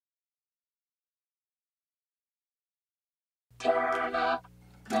Turn up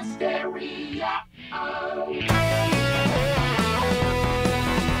the stereo.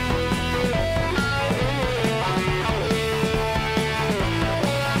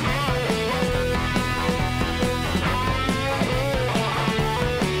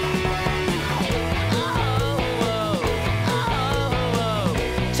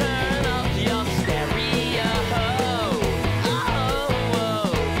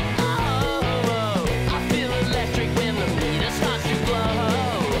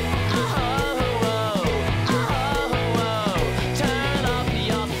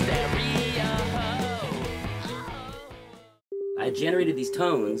 I generated these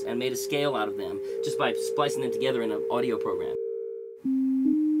tones and made a scale out of them just by splicing them together in an audio program.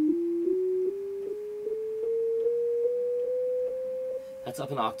 That's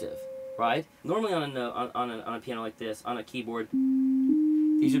up an octave, right? Normally on a piano like this, on a keyboard,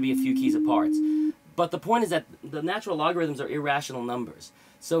 these would be a few keys apart. But the point is that the natural logarithms are irrational numbers.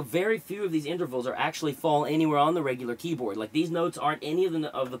 So very few of these intervals are actually fall anywhere on the regular keyboard. Like these notes aren't any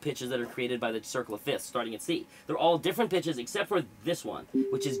of the pitches that are created by the circle of fifths starting at C. They're all different pitches except for this one,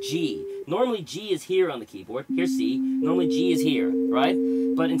 which is G. Normally G is here on the keyboard. Here's C. Normally G is here, right?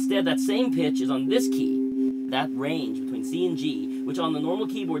 But instead that same pitch is on this key. That range between C and G, which on the normal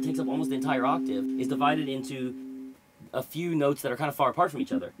keyboard takes up almost the entire octave, is divided into a few notes that are kind of far apart from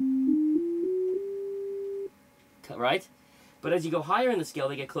each other. Right? But as you go higher in the scale,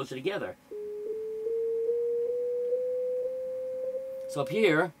 they get closer together. So up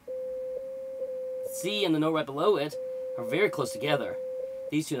here, C and the note right below it are very close together.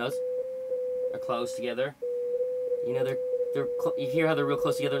 These two notes are close together. You know, you hear how they're real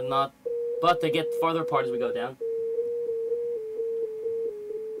close together, not, but they get farther apart as we go down.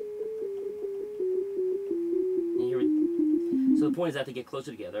 So the point is that they get closer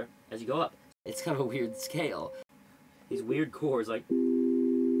together as you go up. It's kind of a weird scale. These weird chords, like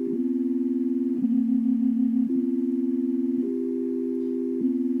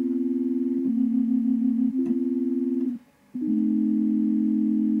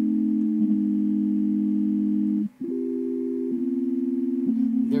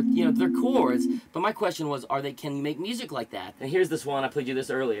they're chords. But my question was, can you make music like that? And here's this one. I played you this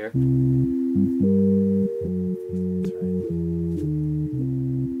earlier.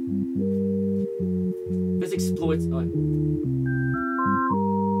 This exploits. Oh.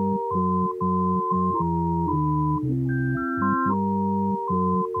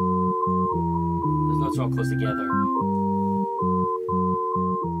 Those notes are all close together.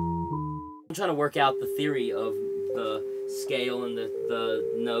 I'm trying to work out the theory of the scale and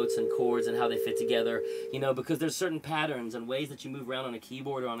the notes and chords and how they fit together, you know, because there's certain patterns and ways that you move around on a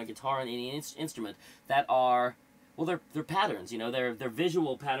keyboard or on a guitar or any instrument that are, well, they're patterns, you know, they're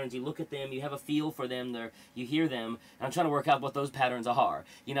visual patterns. You look at them, you have a feel for them, you hear them, and I'm trying to work out what those patterns are,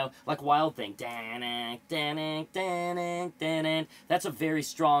 you know, like Wild Thing, that's a very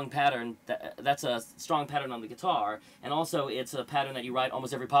strong pattern, that's a strong pattern on the guitar, and also it's a pattern that you write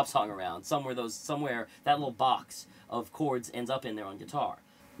almost every pop song around, somewhere that little box of chords ends up in there on guitar.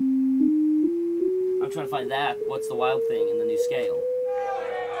 I'm trying to find what's the Wild Thing in the new scale.